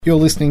You're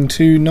listening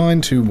to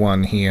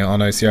 921 here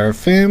on OCR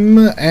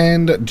FM,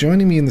 and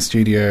joining me in the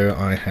studio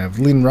I have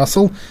Lynn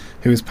Russell,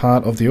 who is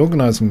part of the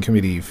organising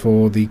committee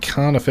for the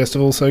Kaana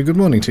Festival. So good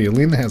morning to you,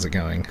 Lynn. How's it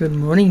going? Good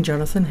morning,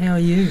 Jonathan. How are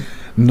you?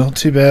 Not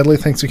too badly.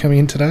 Thanks for coming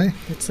in today.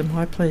 It's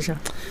my pleasure.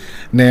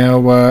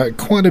 Now,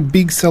 quite a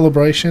big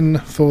celebration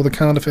for the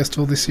Kaana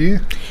Festival this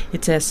year.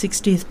 It's our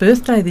 60th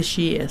birthday this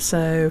year,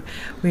 so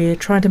we're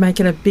trying to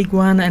make it a big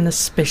one and a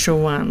special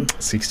one.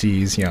 60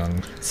 years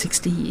young.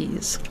 60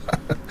 years.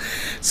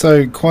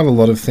 So quite a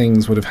lot of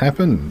things would have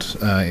happened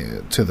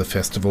to the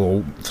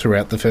festival,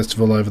 throughout the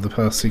festival over the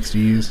past 60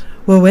 years.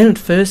 Well, when it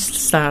first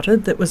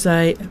started, that was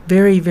a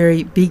very,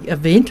 very big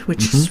event,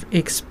 which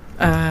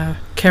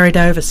carried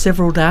over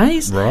several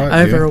days,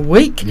 over a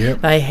week.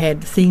 Yep. They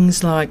had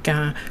things like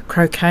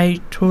croquet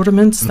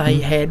tournaments,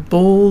 they had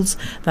balls,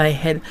 they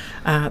had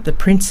the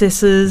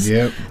princesses.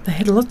 Yep. They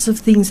had lots of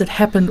things that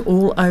happened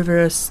all over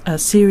a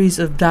series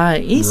of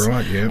days.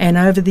 Right, yep. And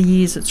over the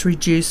years it's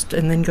reduced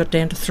and then got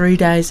down to 3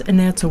 days, and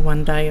now it's a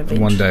one-day event.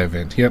 A one-day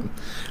event, yep.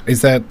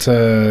 Is that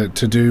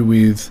to do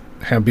with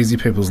how busy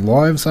people's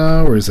lives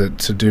are, or is it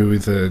to do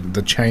with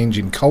the change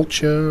in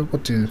culture?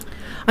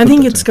 I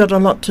think it's got a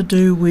lot to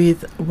do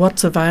with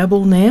what's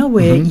available now,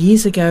 where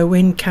years ago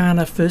when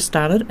Kaana first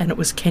started, and it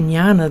was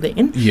Kenyana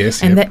then,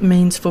 yes, and that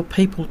means for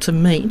people to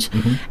meet,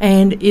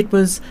 and it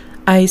was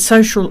a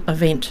social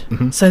event,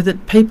 so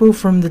that people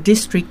from the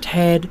district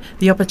had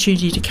the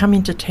opportunity to come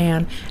into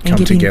town and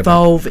get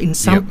involved in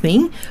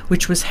something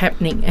which was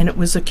happening, and it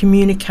was a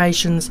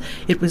communications,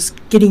 it was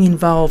getting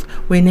involved,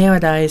 where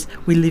nowadays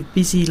we live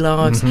busy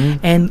lives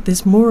and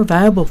there's more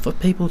available for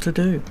people to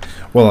do.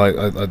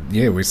 Well,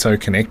 we're so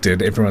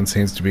connected, everyone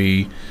seems to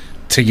be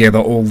together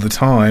all the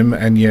time,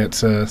 and yet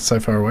so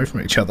far away from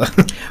each other.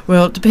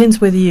 Well, it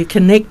depends whether you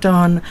connect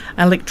on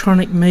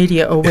electronic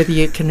media or whether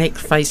you connect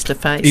face to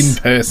face.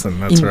 In person,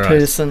 that's right. In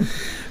person.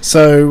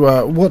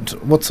 So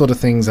what sort of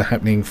things are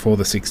happening for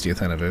the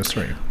 60th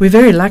anniversary? We're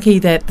very lucky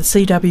that the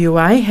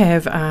CWA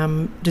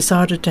have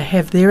decided to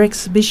have their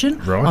exhibition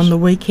on the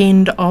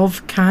weekend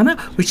of Kaana,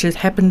 which had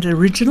happened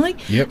originally.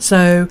 Yep.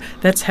 So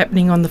that's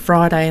happening on the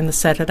Friday and the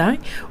Saturday.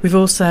 We've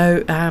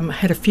also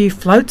had a few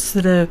floats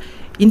that are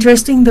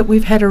interesting, that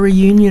we've had a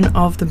reunion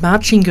of the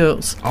marching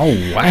girls. Oh,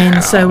 wow.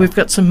 And so we've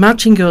got some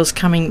marching girls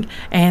coming,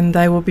 and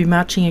they will be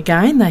marching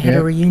again. They had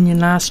a reunion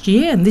last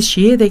year, and this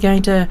year they're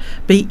going to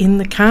be in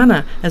the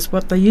Kaana as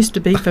what they used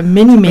to be for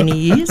many, many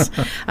years.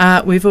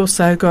 We've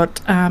also got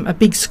a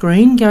big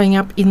screen going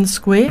up in the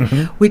square,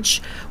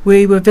 which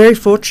we were very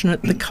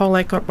fortunate the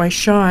Colac Otway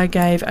Shire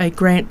gave a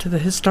grant to the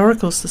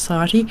Historical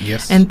Society,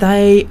 and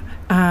they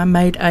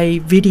made a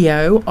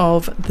video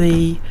of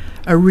the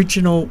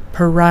original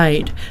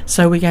parade,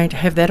 so we're going to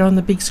have that on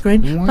the big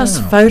screen,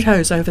 plus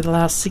photos over the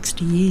last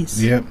 60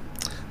 years. Yep.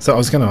 So I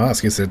was going to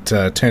ask, is it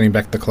turning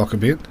back the clock a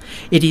bit?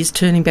 It is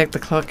turning back the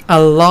clock a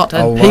lot,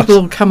 and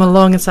people come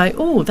along and say,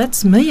 oh,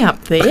 that's me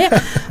up there.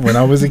 When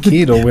I was a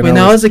kid, or when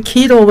I was a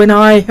kid, or when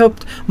I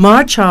helped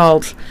my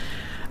child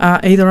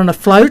either on a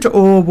float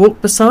or walk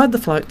beside the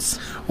floats.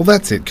 Well,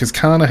 that's it, because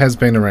Kaana has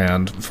been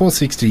around for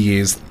 60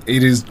 years.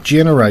 It is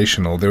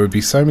generational. There would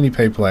be so many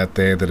people out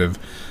there that have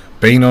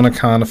been on a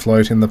Kaana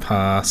float in the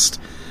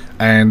past,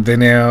 and they're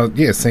now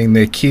seeing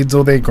their kids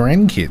or their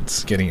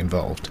grandkids getting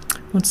involved.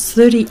 Well, it's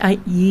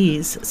 38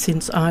 years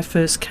since I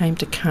first came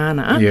to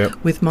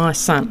Kaana with my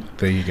son.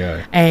 There you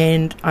go.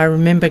 And I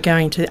remember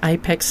going to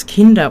Apex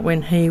Kinder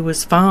when he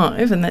was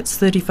 5, and that's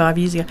 35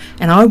 years ago,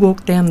 and I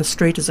walked down the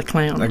street as a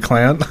clown. A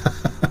clown?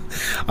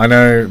 I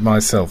know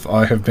myself.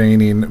 I have been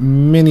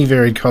in many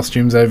varied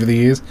costumes over the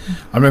years.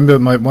 I remember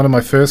one of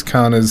my first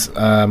Kaanas,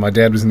 my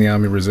dad was in the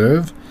Army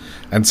Reserve,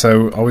 and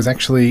so I was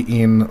actually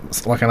in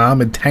like an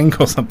armoured tank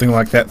or something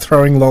like that,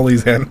 throwing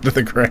lollies out into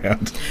the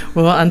crowd.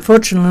 Well,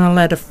 unfortunately, I'm not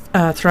allowed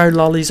to throw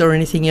lollies or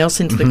anything else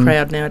into the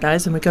crowd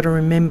nowadays, and we've got to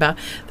remember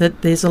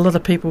that there's a lot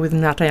of people with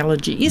nut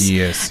allergies.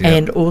 Yes,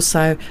 and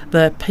also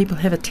the people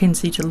have a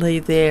tendency to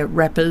leave their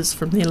wrappers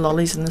from their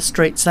lollies in the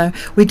street, so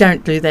we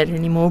don't do that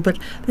anymore, but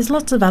there's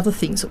lots of other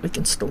things that we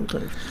can still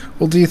do.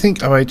 Well, do you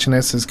think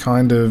OH&S has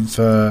kind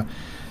of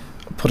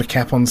put a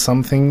cap on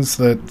some things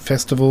that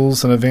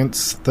festivals and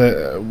events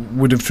that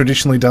would have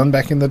traditionally done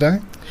back in the day?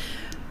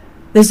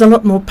 There's a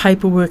lot more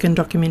paperwork and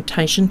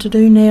documentation to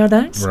do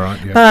nowadays.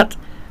 Right, yeah. But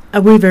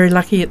we're very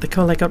lucky at the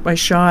Colac Otway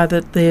Shire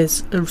that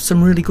there's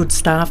some really good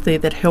staff there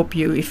that help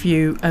you if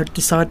you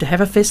decide to have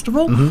a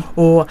festival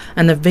or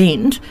an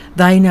event.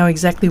 They know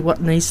exactly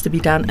what needs to be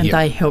done, and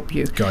they help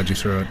you. Guide you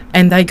through it.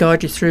 And they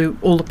guide you through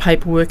all the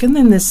paperwork. And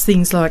then there's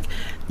things like,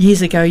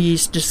 years ago you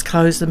used to just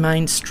close the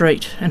main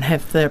street and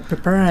have the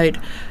parade.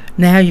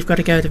 Now you've got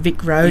to go to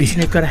Vic Roads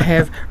and you've got to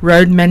have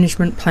road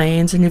management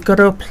plans, and you've got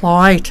to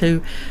apply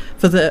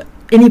for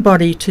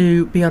anybody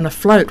to be on a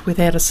float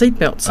without a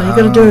seatbelt. So you've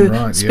got to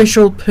do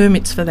special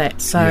permits for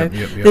that. So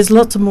there's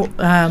lots of more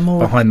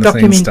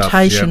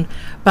documentation,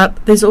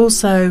 but there's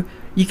also,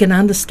 you can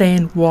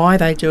understand why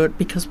they do it,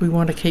 because we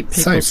want to keep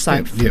people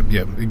safe.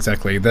 Yep,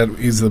 exactly. That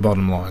is the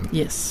bottom line.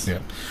 Yes.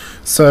 Yep.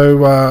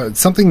 So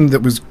something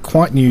that was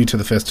quite new to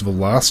the festival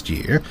last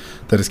year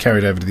that has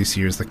carried over to this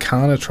year is the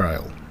Kaana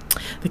Trail.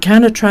 The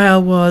Kaana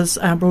Trail was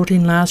brought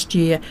in last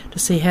year to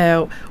see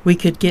how we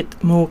could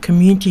get more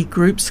community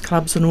groups,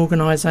 clubs and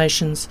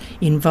organisations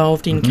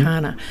involved in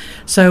Kaana.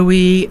 So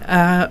we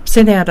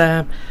sent out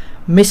a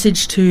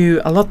message to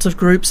lots of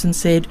groups and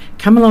said,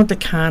 come along to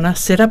Kaana,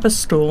 set up a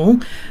stall.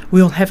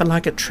 We'll have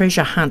a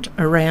treasure hunt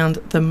around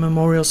the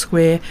Memorial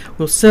Square.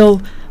 We'll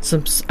sell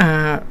some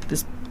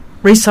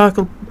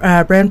recycled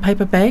brown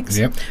paper bags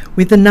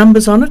with the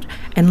numbers on it,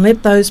 and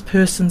let those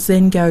persons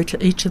then go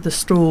to each of the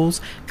stalls,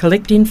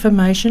 collect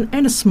information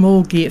and a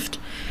small gift,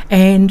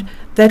 and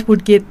that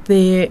would get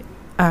their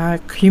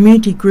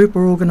community group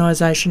or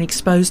organisation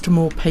exposed to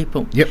more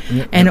people.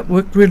 And it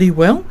worked really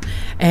well.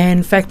 And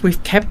in fact,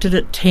 we've capped it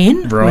at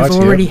 10. Right, we've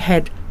already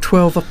had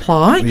 12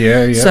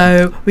 apply.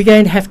 So we're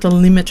going to have to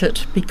limit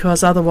it,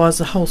 because otherwise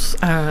the whole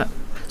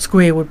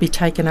square would be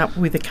taken up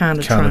with the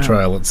Kaana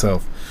Trail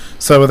itself.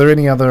 So are there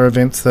any other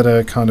events that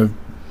are kind of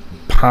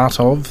part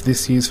of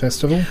this year's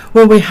festival?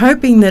 Well, we're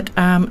hoping that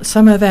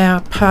some of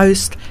our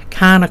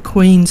post-Kaana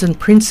queens and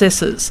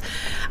princesses,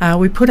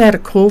 we put out a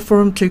call for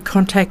them to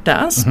contact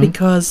us,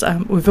 because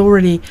we've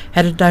already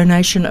had a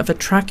donation of a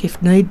truck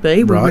if need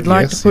be. We would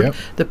like to put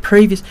the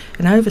previous,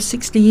 and over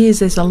 60 years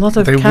there's a lot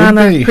of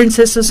Kaana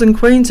princesses and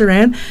queens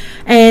around,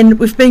 and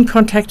we've been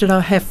contacted. I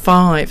have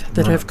 5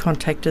 that have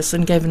contacted us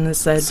and given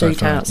us their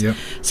details.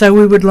 So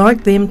we would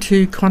like them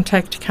to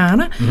contact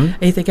Kaana,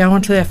 either go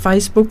onto our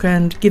Facebook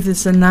and give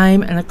us a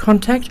name and a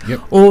contact,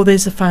 or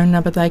there's a phone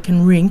number they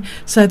can ring,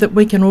 so that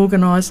we can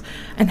organise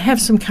and have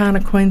some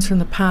Kaana queens from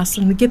the past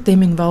and get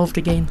them involved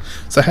again.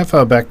 So how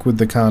far back would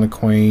the Kaana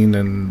queen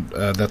and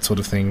that sort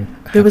of thing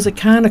happen? There was a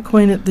Kaana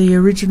queen at the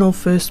original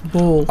first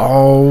ball.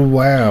 Oh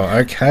wow,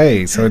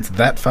 okay, so it's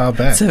that far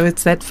back.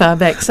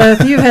 So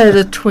if you had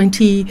a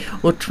 20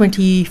 or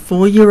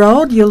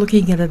 24-year-old, you're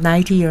looking at an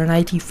 80 or an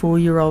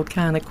 84-year-old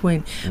Kaana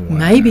queen.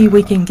 Maybe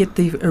we can get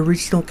the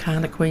original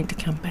Kaana queen to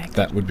come back.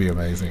 That would be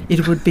amazing.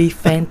 It would be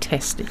fantastic.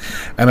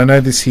 And I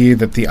know this year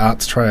that the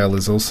Arts Trail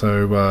is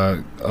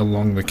also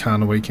along the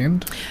Kaana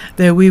weekend.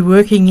 We're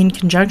working in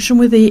conjunction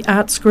with the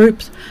arts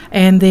groups,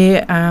 and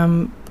they're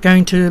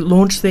going to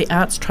launch the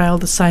Arts Trail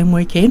the same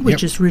weekend,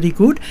 which is really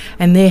good,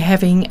 and they're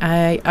having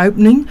a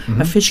opening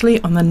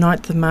officially on the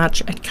 9th of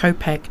March at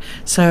Copac.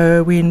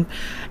 So we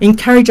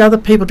encourage other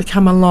people to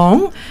come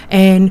along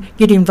and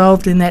get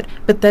involved in that,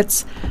 but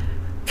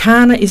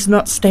Kaana is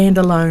not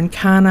standalone.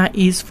 Kaana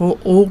is for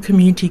all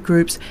community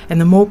groups, and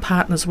the more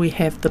partners we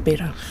have, the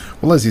better.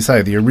 Well, as you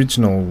say, the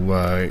original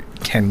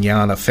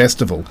Kanyana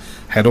Festival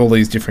had all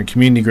these different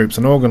community groups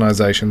and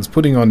organisations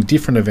putting on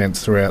different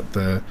events throughout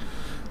the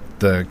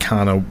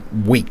Kaana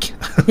week.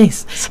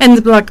 Yes,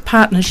 and like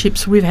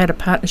partnerships, we've had a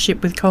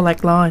partnership with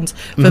Colac Lions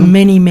for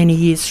many, many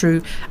years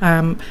through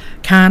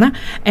Kaana,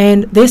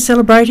 and they're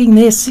celebrating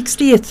their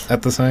 60th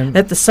at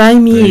the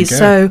same year.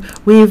 So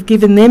we've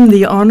given them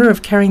the honour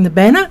of carrying the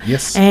banner.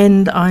 Yes,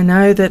 and I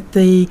know that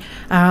the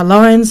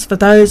Lions, for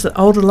those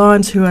older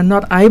Lions who are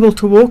not able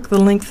to walk the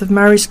length of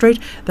Murray Street,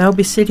 they'll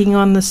be sitting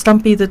on the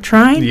Stumpy the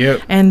train,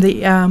 and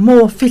the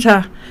more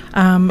fitter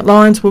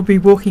Lions will be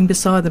walking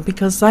beside them,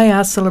 because they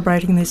are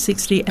celebrating their 60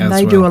 and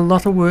they do a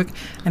lot of work,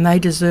 and they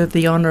deserve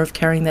the honour of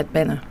carrying that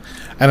banner.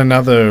 And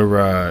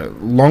another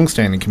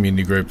long-standing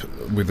community group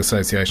with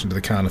association to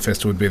the Kaana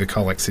Festival would be the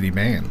Colac City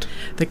Band.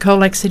 The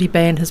Colac City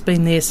Band has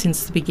been there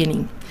since the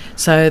beginning.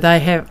 So they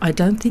have, I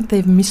don't think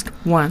they've missed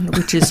one,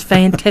 which is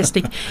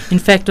fantastic. In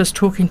fact, I was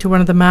talking to one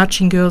of the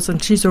marching girls,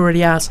 and she's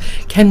already asked,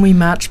 can we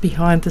march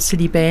behind the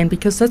City Band?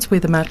 Because that's where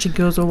the marching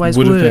girls always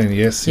would were. Have been,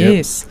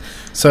 yes.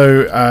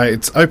 So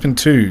it's open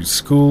to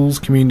schools,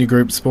 community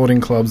groups,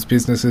 sporting clubs,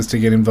 businesses to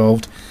get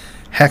involved.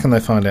 How can they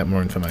find out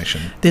more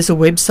information? There's a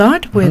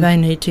website where they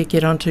need to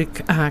get onto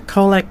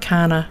Colac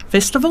Kaana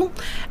Festival,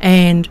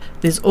 and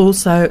there's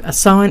also a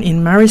sign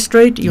in Murray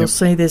Street. You'll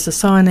see there's a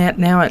sign out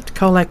now at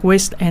Colac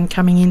West and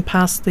coming in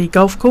past the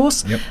golf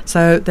course.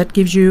 So that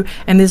gives you,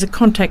 and there's a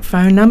contact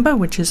phone number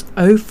which is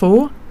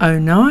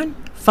 0409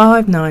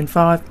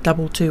 595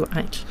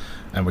 228.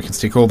 And we can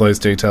stick all those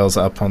details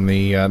up on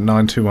the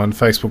 921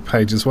 Facebook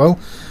page as well.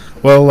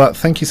 Well,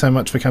 thank you so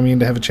much for coming in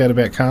to have a chat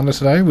about Kaana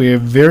today. We're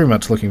very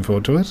much looking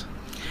forward to it.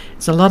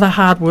 It's a lot of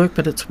hard work,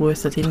 but it's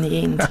worth it in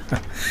the end.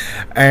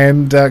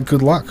 And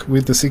good luck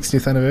with the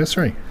 60th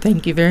anniversary.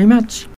 Thank you very much.